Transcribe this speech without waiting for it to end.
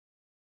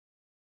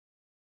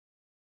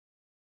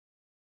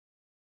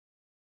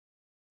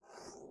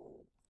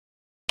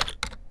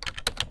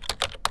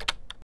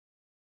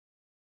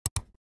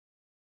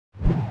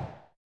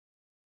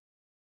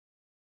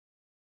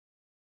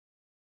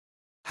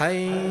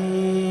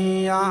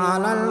حي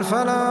على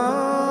الفلاح.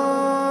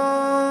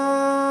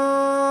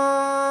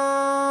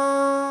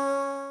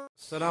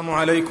 السلام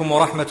عليكم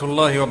ورحمة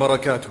الله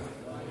وبركاته.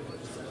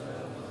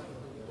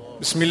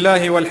 بسم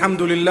الله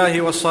والحمد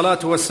لله والصلاة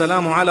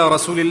والسلام على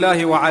رسول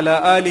الله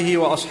وعلى آله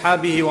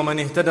وأصحابه ومن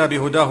اهتدى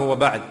بهداه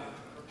وبعد.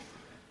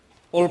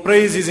 All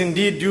praise is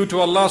indeed due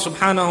to Allah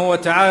subhanahu wa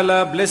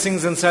ta'ala.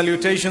 Blessings and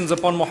salutations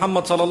upon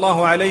Muhammad sallallahu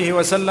alayhi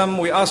wa sallam.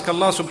 We ask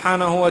Allah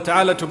subhanahu wa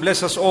ta'ala to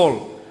bless us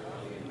all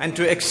and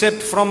to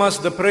accept from us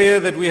the prayer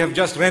that we have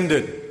just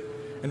rendered.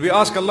 And we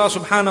ask Allah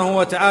subhanahu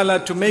wa ta'ala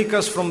to make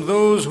us from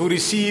those who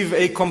receive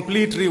a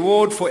complete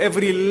reward for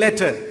every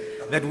letter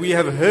that we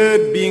have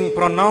heard being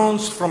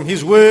pronounced from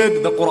His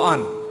word, the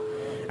Quran.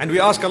 And we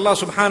ask Allah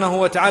subhanahu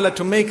wa ta'ala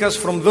to make us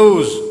from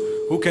those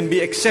who can be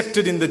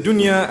accepted in the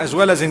dunya as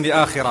well as in the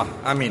akhirah.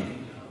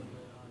 Ameen.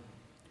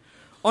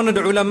 Honored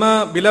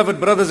ulama, beloved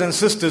brothers and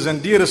sisters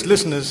and dearest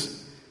listeners,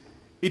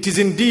 it is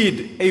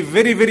indeed a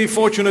very, very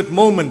fortunate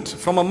moment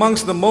from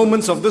amongst the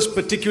moments of this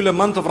particular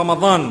month of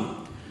Ramadan.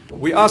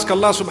 We ask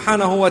Allah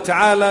subhanahu wa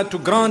ta'ala to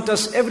grant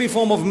us every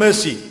form of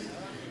mercy.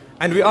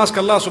 And we ask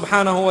Allah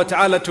subhanahu wa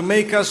ta'ala to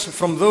make us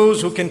from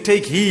those who can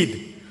take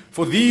heed.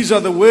 For these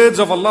are the words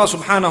of Allah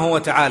subhanahu wa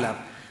ta'ala.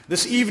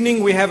 This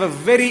evening we have a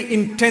very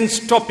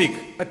intense topic,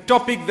 a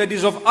topic that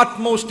is of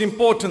utmost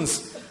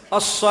importance.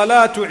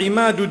 As-salatu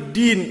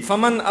imaduddin,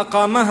 faman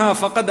aqamaha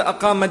faqad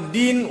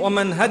aqamaddin, wa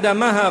man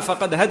hadamaha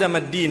faqad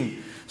hadamaddin.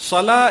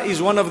 Salah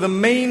is one of the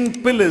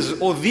main pillars,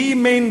 or the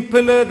main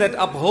pillar that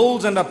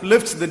upholds and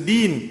uplifts the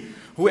deen.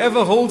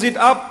 Whoever holds it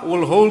up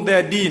will hold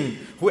their deen.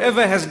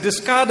 Whoever has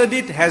discarded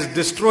it has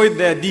destroyed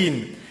their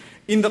deen.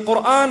 In the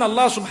Quran,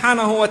 Allah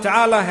subhanahu wa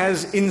ta'ala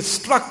has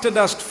instructed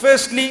us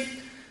firstly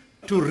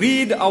to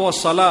read our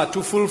salah,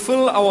 to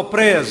fulfill our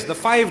prayers, the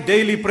 5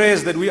 daily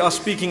prayers that we are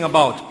speaking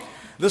about.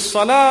 The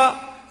salah,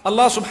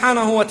 Allah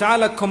subhanahu wa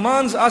ta'ala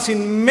commands us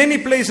in many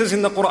places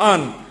in the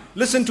Quran.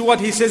 Listen to what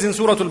He says in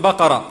Surah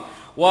Al-Baqarah.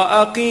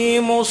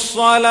 وَأَقِيمُوا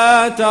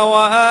الصَّلَاةَ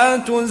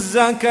وَآتُوا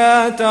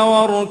الزَّكَاةَ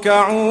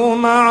وَارْكَعُوا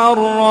مَعَ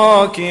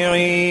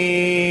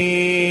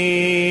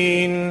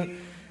الرَّاكِعِينَ.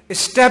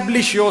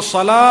 Establish your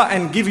salah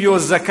and give your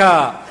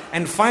zakah,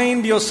 and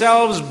find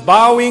yourselves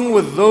bowing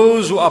with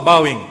those who are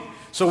bowing.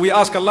 So we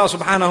ask Allah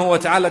subhanahu wa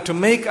ta'ala to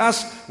make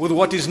us with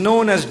what is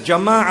known as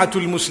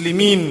Jama'atul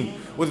Muslimin,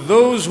 with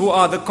those who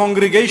are the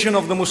congregation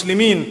of the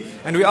Muslimin,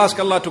 and we ask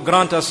Allah to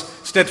grant us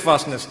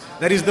steadfastness.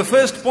 That is the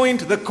first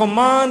point, the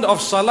command of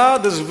salah.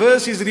 This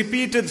verse is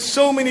repeated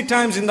so many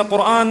times in the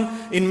Quran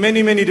in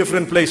many, many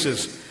different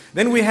places.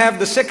 Then we have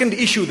the second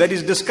issue that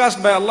is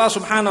discussed by Allah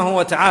subhanahu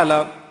wa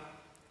ta'ala.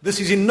 This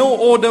is in no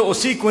order or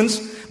sequence,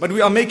 but we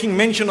are making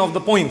mention of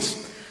the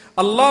points.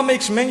 Allah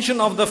makes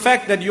mention of the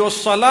fact that your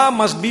salah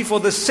must be for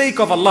the sake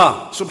of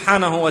Allah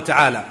subhanahu wa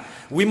ta'ala.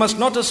 We must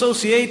not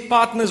associate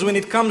partners when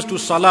it comes to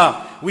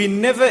salah. We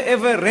never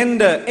ever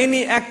render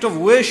any act of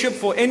worship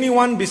for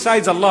anyone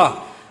besides Allah.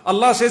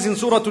 Allah says in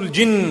Surah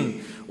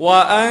Al-Jinn,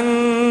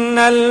 وَأَنَّ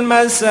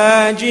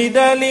الْمَسَاجِدَ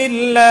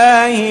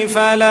لِلَّهِ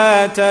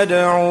فَلَا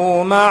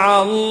تَدْعُوا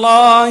مَعَ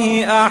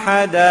اللَّهِ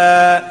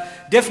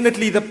أَحَدًا.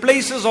 Definitely the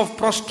places of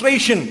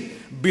prostration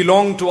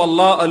belong to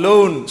Allah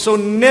alone. So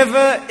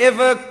never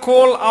ever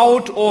call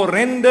out or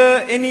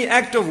render any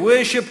act of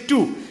worship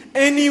to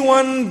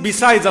anyone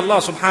besides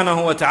Allah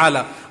subhanahu wa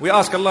ta'ala. We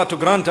ask Allah to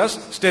grant us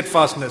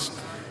steadfastness.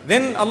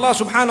 Then Allah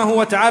subhanahu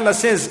wa ta'ala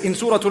says in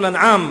Surah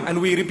Al-An'am, and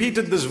we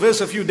repeated this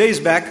verse a few days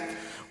back,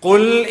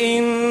 قُلْ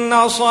إِنَّ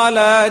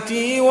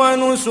صَلَاتِي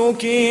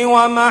وَنُسُكِي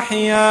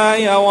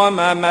وَمَحْيَايَ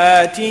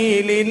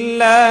وَمَمَاتِي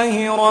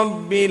لِلَّهِ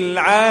رَبِّ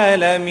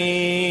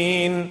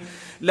الْعَالَمِينَ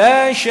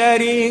لا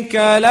شريك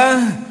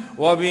له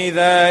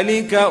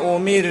وبذلك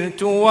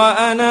أمرت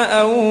وأنا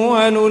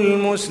أول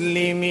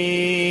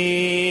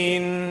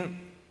المسلمين.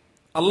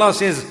 Allah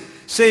says,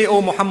 say,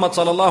 O Muhammad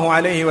sallallahu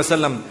alayhi wa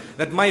sallam,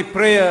 that my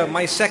prayer,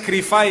 my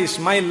sacrifice,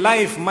 my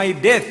life, my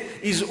death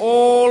is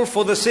all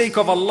for the sake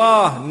of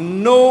Allah.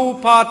 No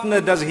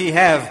partner does He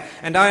have.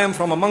 And I am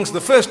from amongst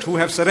the first who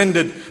have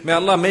surrendered. May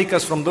Allah make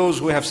us from those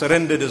who have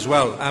surrendered as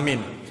well.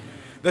 Ameen.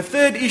 The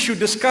third issue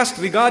discussed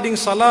regarding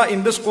salah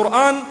in this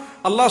Quran,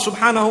 Allah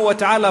subhanahu wa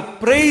ta'ala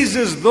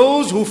praises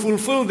those who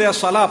fulfill their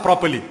salah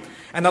properly.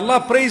 And Allah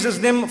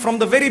praises them from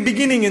the very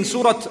beginning in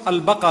Surah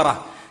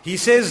Al-Baqarah. He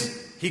says,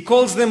 He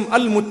calls them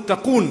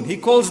Al-Muttaqun. He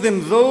calls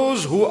them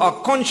those who are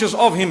conscious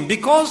of Him.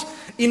 Because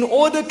in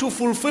order to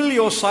fulfill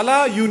your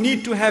salah, you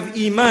need to have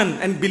iman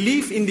and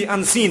belief in the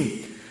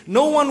unseen.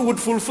 No one would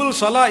fulfill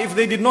salah if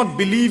they did not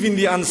believe in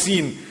the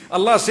unseen.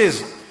 Allah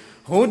says,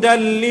 هُدًى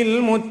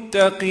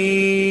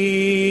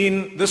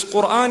لِلْمُتَّقِينَ. This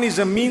Quran is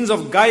a means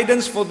of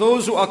guidance for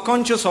those who are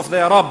conscious of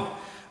their Rabb.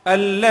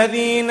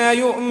 الَّذِينَ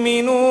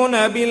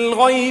يُؤْمِنُونَ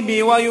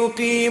بِالْغَيْبِ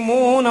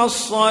وَيُقِيمُونَ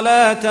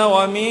الصَّلَاةَ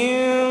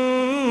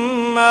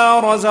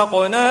وَمِمَّا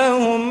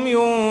رَزَقْنَاهُمْ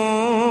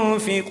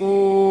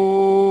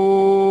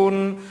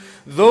يُنْفِقُونَ.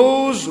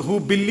 Those who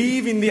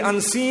believe in the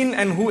unseen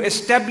and who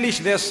establish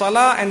their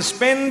salah and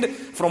spend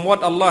from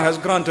what Allah has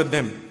granted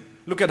them.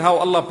 Look at how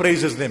Allah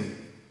praises them.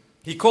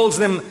 He calls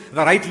them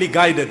the rightly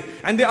guided.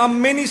 And there are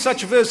many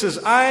such verses.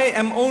 I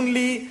am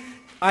only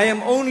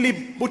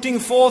putting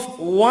forth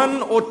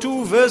one or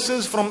two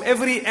verses from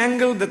every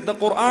angle that the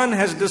Quran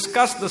has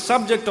discussed the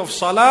subject of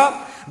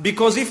salah,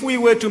 because if we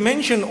were to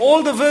mention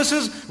all the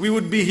verses, we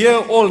would be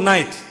here all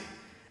night.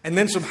 And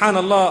then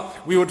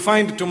subhanallah, we would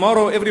find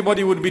tomorrow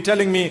everybody would be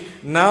telling me,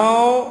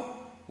 now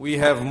we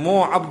have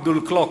more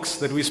Abdul clocks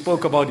that we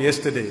spoke about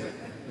yesterday.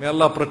 May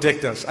Allah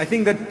protect us. I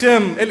think that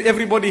term,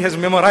 everybody has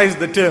memorized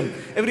the term.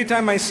 Every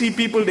time I see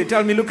people, they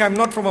tell me, look, I'm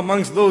not from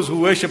amongst those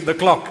who worship the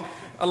clock.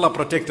 Allah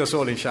protect us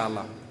all,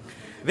 inshallah.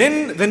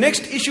 Then the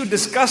next issue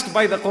discussed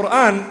by the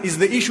Quran is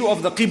the issue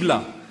of the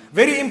Qibla.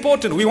 Very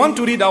important. We want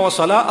to read our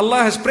salah.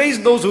 Allah has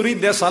praised those who read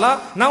their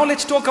salah. Now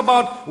let's talk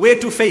about where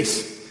to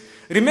face.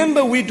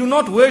 Remember, we do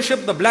not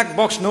worship the black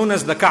box known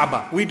as the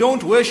Kaaba. We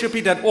don't worship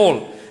it at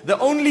all. The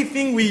only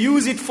thing we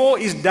use it for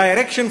is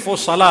direction for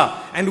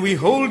salah. And we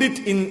hold it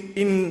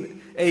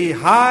in a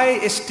high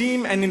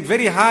esteem and in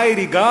very high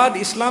regard,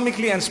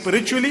 Islamically and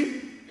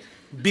spiritually,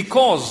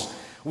 because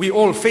we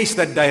all face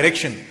that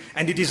direction.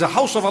 And it is a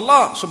house of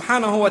Allah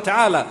subhanahu wa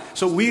ta'ala.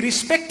 So we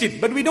respect it,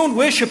 but we don't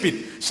worship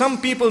it. Some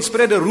people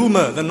spread a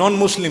rumor, the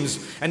non-Muslims,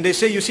 and they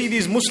say, you see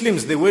these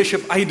Muslims, they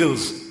worship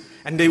idols.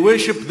 And they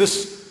worship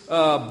this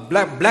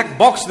black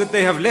box that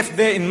they have left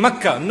there in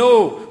Mecca.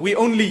 No, we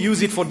only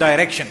use it for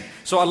direction.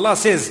 So Allah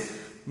says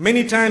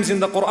many times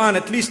in the Quran,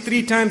 at least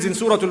 3 times in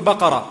Surah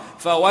Al-Baqarah,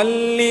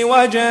 فَوَلِّ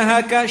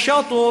وَجَهَكَ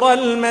شَطْرَ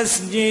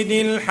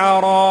الْمَسْجِدِ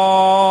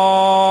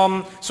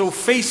الْحَرَامِ. So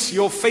face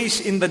your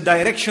face in the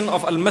direction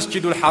of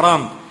Al-Masjid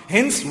Al-Haram.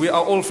 Hence, we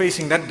are all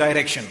facing that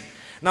direction.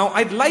 Now,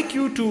 I'd like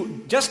you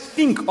to just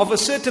think of a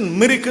certain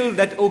miracle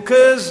that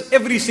occurs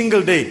every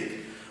single day.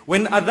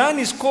 When adhan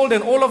is called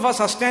and all of us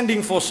are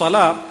standing for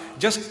salah,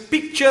 just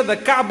picture the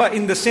Kaaba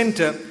in the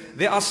center.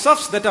 There are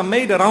safs that are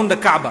made around the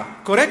Kaaba,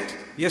 correct?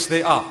 Yes,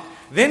 they are.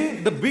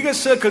 Then the bigger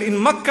circle in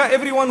Makkah,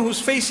 everyone who's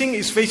facing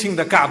is facing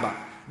the Kaaba.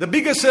 The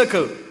bigger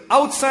circle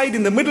outside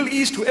in the Middle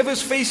East, whoever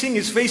is facing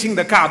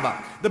the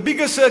Kaaba. The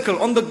bigger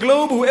circle on the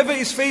globe, whoever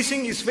is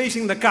facing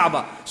the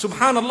Kaaba.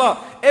 Subhanallah,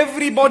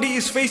 everybody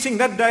is facing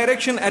that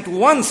direction at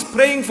once,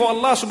 praying for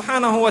Allah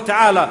subhanahu wa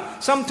ta'ala.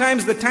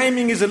 Sometimes the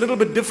timing is a little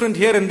bit different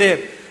here and there.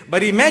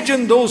 But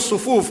imagine those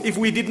sufuf, if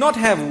we did not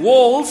have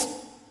walls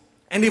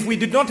and if we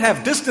did not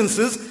have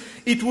distances,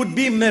 it would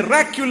be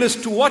miraculous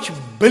to watch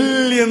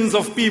billions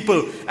of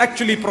people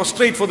actually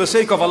prostrate for the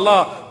sake of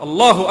Allah.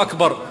 Allahu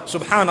Akbar,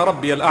 Subhana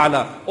Rabbi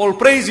al-A'la. All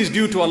praise is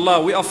due to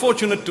Allah. We are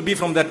fortunate to be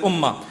from that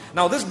ummah.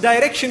 Now this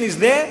direction is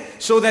there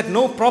so that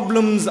no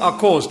problems are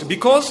caused.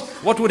 Because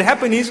what would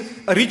happen is,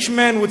 a rich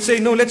man would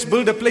say, no, let's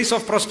build a place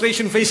of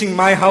prostration facing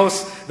my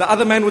house. The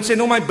other man would say,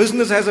 no, my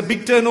business has a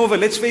big turnover,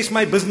 let's face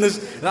my business.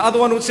 The other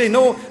one would say,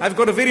 no, I've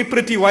got a very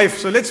pretty wife,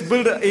 so let's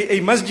build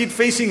a masjid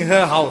facing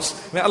her house.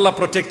 May Allah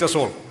protect us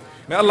all.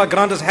 May Allah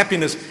grant us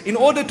happiness. In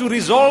order to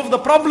resolve the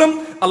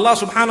problem, Allah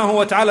subhanahu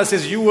wa ta'ala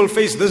says, you will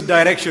face this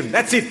direction.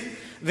 That's it.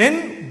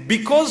 Then,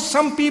 because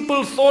some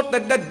people thought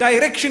that that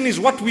direction is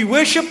what we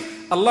worship,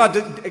 Allah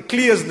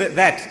clears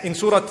that in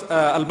Surah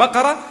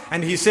Al-Baqarah,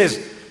 and He says,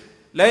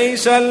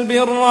 لَيْسَ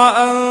الْبِرَّ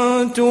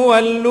أَن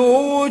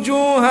تُوَلُّوا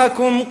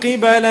وُجُوهَكُمْ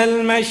قِبَلَ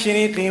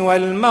الْمَشْرِقِ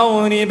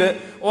وَالْمَغْرِبِ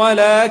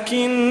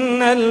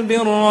ولكن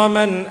البر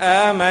من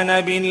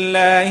آمن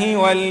بالله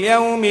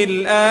واليوم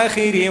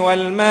الآخر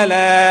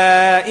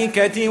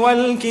والملائكة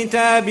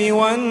والكتاب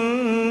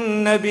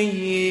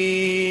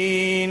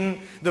والنبيين.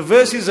 The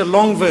verse is a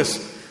long verse.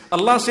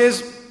 Allah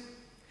says,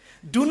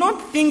 do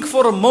not think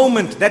for a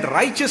moment that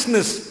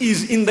righteousness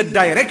is in the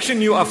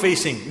direction you are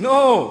facing.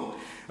 No.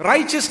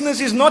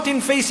 Righteousness is not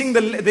in facing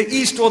the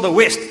east or the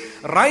west.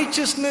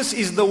 Righteousness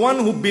is the one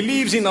who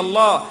believes in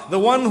Allah, the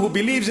one who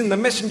believes in the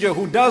messenger,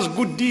 who does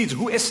good deeds,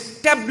 who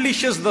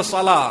establishes the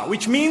salah.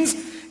 Which means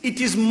it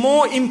is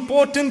more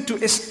important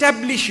to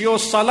establish your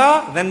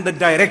salah than the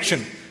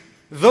direction.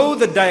 Though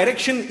the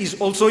direction is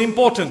also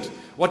important.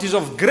 What is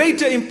of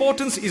greater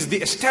importance is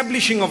the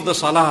establishing of the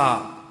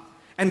salah.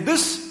 And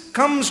this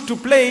comes to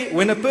play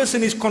when a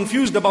person is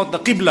confused about the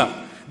qibla.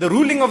 The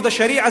ruling of the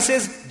Sharia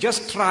says,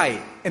 just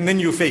try and then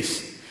you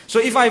face. So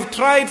if I've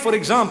tried, for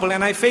example,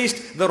 and I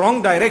faced the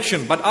wrong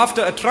direction, but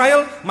after a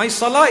trial, my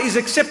salah is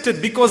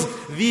accepted because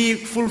the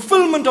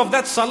fulfillment of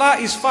that salah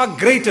is far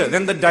greater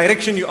than the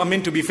direction you are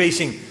meant to be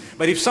facing.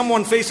 But if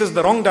someone faces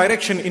the wrong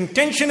direction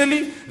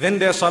intentionally, then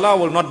their salah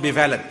will not be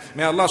valid.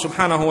 May Allah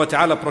subhanahu wa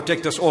ta'ala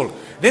protect us all.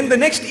 Then the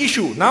next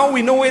issue, now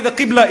we know where the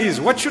qibla is.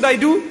 What should I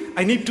do?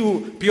 I need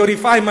to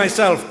purify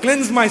myself,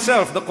 cleanse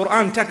myself. The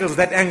Quran tackles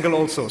that angle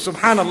also.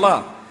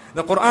 Subhanallah.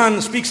 The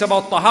Quran speaks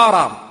about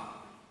tahara.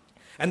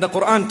 And the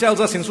Quran tells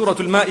us in Surah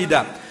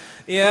Al-Ma'idah,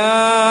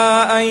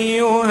 يا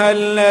أيها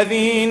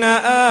الذين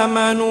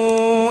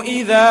آمنوا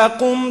إذا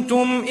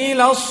قمتم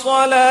إلى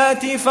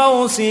الصلاة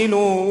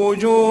فاغسلوا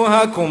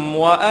وجوهكم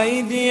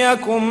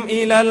وأيديكم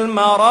إلى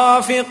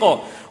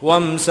المرافق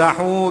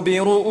وامسحوا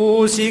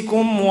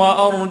برؤوسكم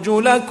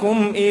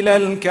وأرجلكم إلى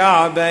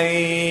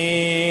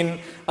الكعبين.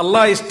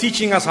 Allah is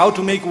teaching us how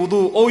to make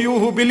wudu. O you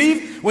who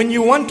believe, when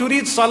you want to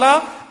read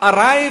salah,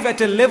 arrive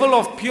at a level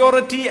of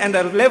purity and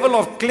a level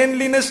of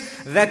cleanliness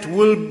that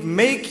will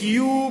make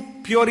you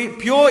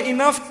pure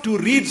enough to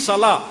read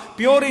salah,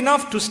 pure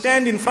enough to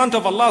stand in front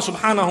of Allah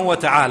subhanahu wa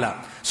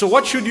ta'ala. So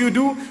what should you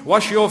do?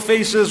 Wash your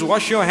faces,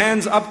 wash your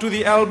hands up to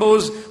the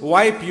elbows,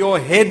 wipe your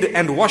head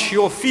and wash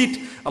your feet.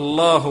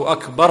 Allahu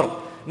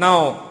Akbar.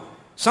 Now,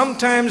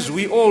 sometimes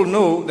we all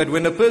know that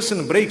when a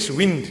person breaks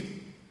wind,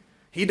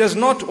 he does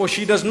not or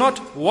she does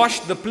not wash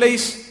the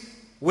place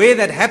where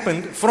that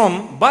happened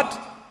from, but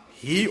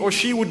he or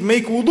she would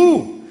make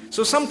wudu.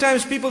 So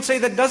sometimes people say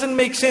that doesn't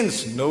make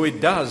sense. No,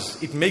 it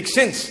does. It makes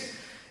sense.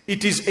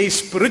 It is a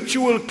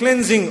spiritual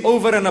cleansing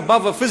over and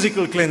above a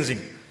physical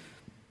cleansing.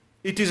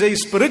 It is a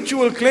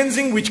spiritual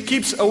cleansing which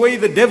keeps away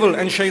the devil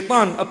and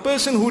shaitan. A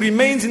person who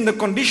remains in the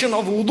condition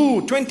of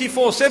wudu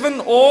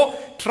 24/7 or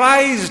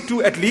tries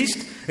to at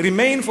least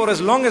remain for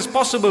as long as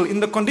possible in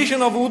the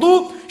condition of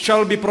wudu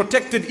shall be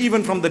protected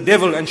even from the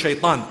devil and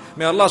shaitan.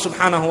 May Allah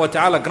subhanahu wa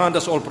ta'ala grant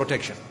us all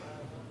protection.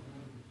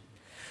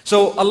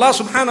 So Allah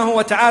subhanahu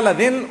wa ta'ala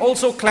then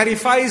also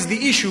clarifies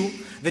the issue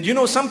that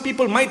some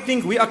people might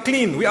think we are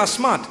clean, we are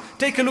smart.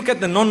 Take a look at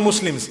the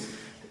non-Muslims.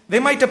 They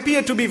might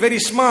appear to be very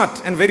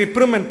smart and very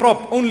prim and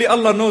prop. Only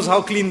Allah knows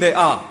how clean they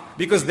are,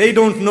 because they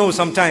don't know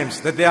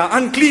sometimes that they are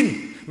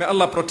unclean. May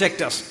Allah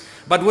protect us.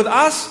 But with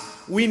us,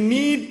 we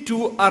need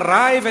to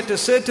arrive at a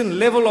certain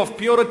level of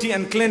purity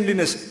and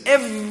cleanliness.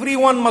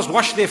 Everyone must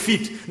wash their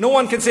feet. No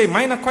one can say,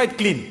 mine are quite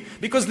clean.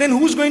 Because then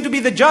who's going to be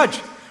the judge?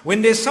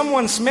 When there's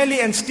someone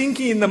smelly and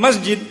stinky in the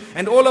masjid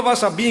and all of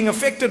us are being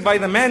affected by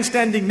the man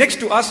standing next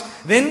to us,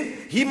 then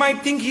he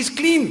might think he's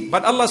clean.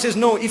 But Allah says,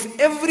 no, if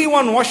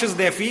everyone washes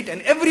their feet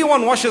and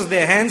everyone washes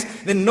their hands,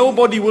 then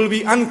nobody will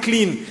be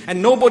unclean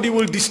and nobody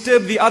will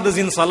disturb the others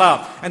in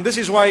salah. And this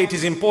is why it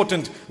is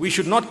important. We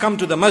should not come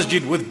to the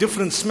masjid with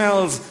different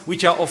smells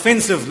which are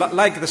offensive,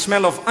 like the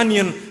smell of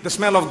onion, the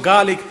smell of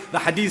garlic. The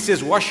hadith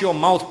says, wash your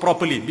mouth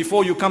properly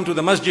before you come to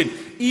the masjid.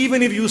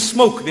 Even if you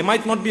smoke, there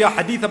might not be a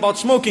hadith about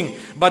smoking,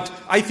 but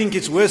I think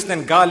it's worse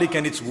than garlic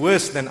and it's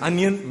worse than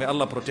onion. May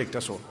Allah protect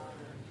us all.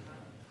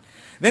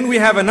 Then we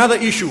have another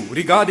issue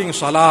regarding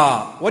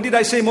salah. What did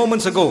I say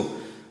moments ago?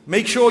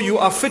 Make sure you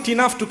are fit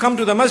enough to come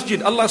to the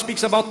masjid. Allah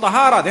speaks about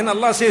tahara. Then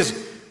Allah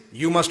says,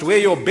 you must wear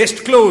your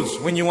best clothes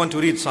when you want to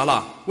read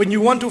salah. When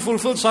you want to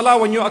fulfill salah,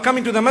 when you are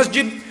coming to the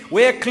masjid,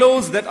 wear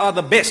clothes that are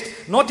the best.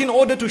 Not in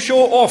order to show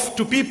off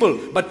to people,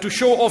 but to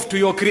show off to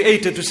your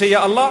Creator. To say,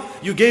 Ya Allah,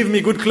 you gave me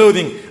good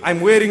clothing.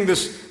 I'm wearing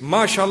this,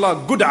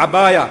 mashallah, good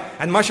abaya.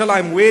 And mashallah,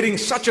 I'm wearing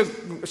such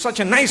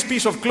a nice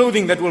piece of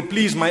clothing that will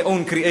please my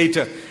own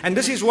Creator. And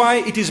this is why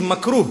it is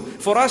makruh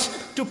for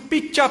us to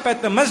pitch up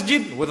at the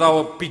masjid with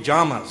our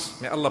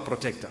pyjamas. May Allah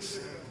protect us.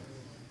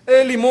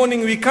 Early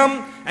morning we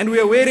come and we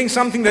are wearing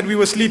something that we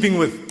were sleeping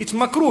with. It's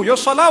makruh. Your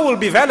salah will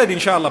be valid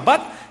inshallah.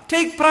 But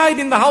take pride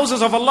in the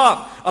houses of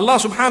Allah. Allah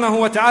subhanahu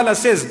wa ta'ala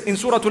says in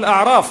Surah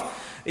Al-A'raf,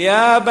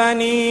 Ya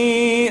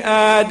bani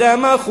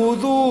Adam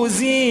khudhu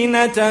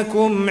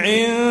zinatakum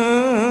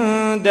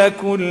inda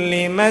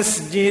kulli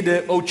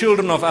masjid. O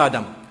children of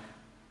Adam.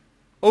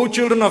 O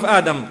children of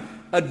Adam.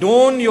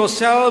 Adorn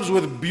yourselves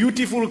with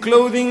beautiful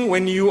clothing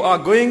when you are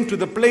going to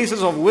the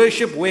places of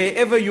worship,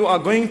 wherever you are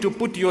going to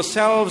put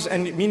yourselves,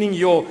 and meaning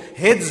your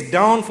heads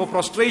down for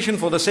prostration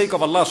for the sake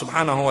of Allah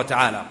subhanahu wa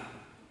ta'ala.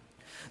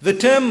 The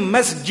term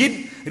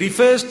masjid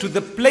refers to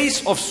the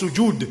place of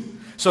sujood.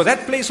 So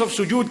that place of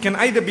sujood can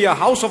either be a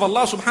house of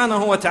Allah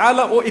subhanahu wa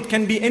ta'ala, or it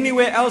can be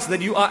anywhere else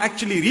that you are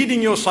actually reading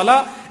your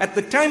salah. At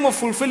the time of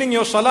fulfilling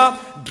your salah,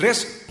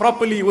 dress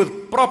properly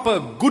with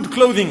proper good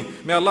clothing.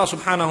 May Allah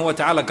subhanahu wa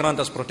ta'ala grant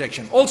us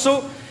protection.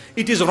 Also,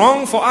 it is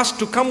wrong for us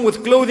to come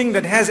with clothing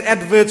that has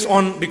adverts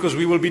on, because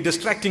we will be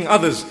distracting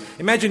others.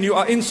 Imagine you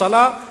are in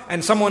salah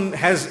and someone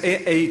has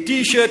a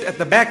t-shirt at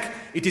the back.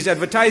 It is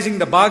advertising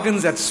the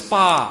bargains at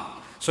Spa.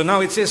 So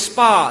now it says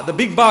Spa, the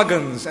big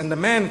bargains, and the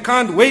man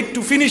can't wait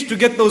to finish to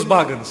get those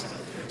bargains.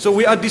 So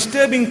we are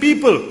disturbing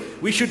people.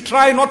 We should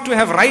try not to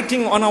have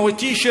writing on our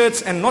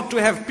t-shirts and not to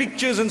have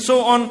pictures and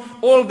so on.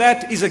 All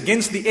that is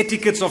against the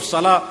etiquettes of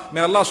salah.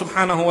 May Allah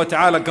subhanahu wa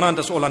ta'ala grant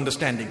us all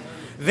understanding.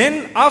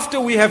 Then after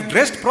we have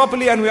dressed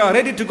properly and we are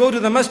ready to go to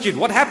the masjid,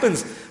 what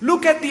happens?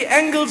 Look at the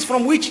angles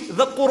from which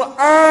the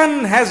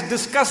Quran has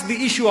discussed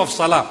the issue of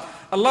salah.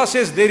 Allah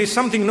says there is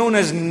something known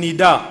as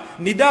nida.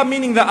 Nida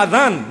meaning the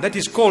adhan that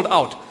is called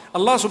out.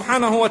 Allah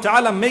subhanahu wa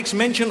ta'ala makes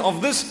mention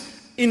of this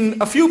in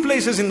a few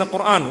places in the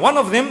Quran. One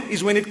of them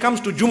is when it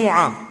comes to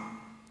Jumu'ah.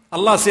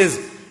 Allah says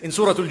in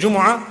Surah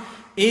Al-Jumu'ah,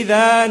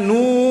 إِذَا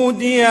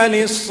نُودِيَ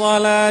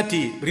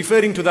لِلصَّلَاةِ,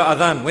 referring to the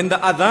adhan. When the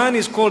adhan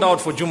is called out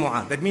for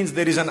Jumu'ah, that means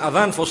there is an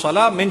adhan for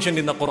salah mentioned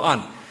in the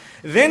Quran.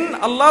 Then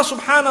Allah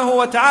subhanahu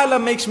wa ta'ala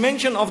makes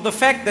mention of the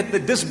fact that the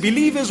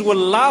disbelievers will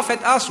laugh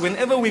at us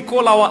whenever we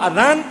call our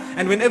adhan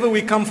and whenever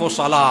we come for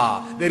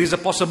salah. There is a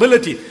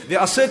possibility. There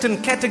are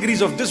certain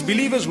categories of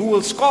disbelievers who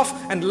will scoff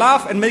and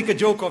laugh and make a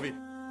joke of it.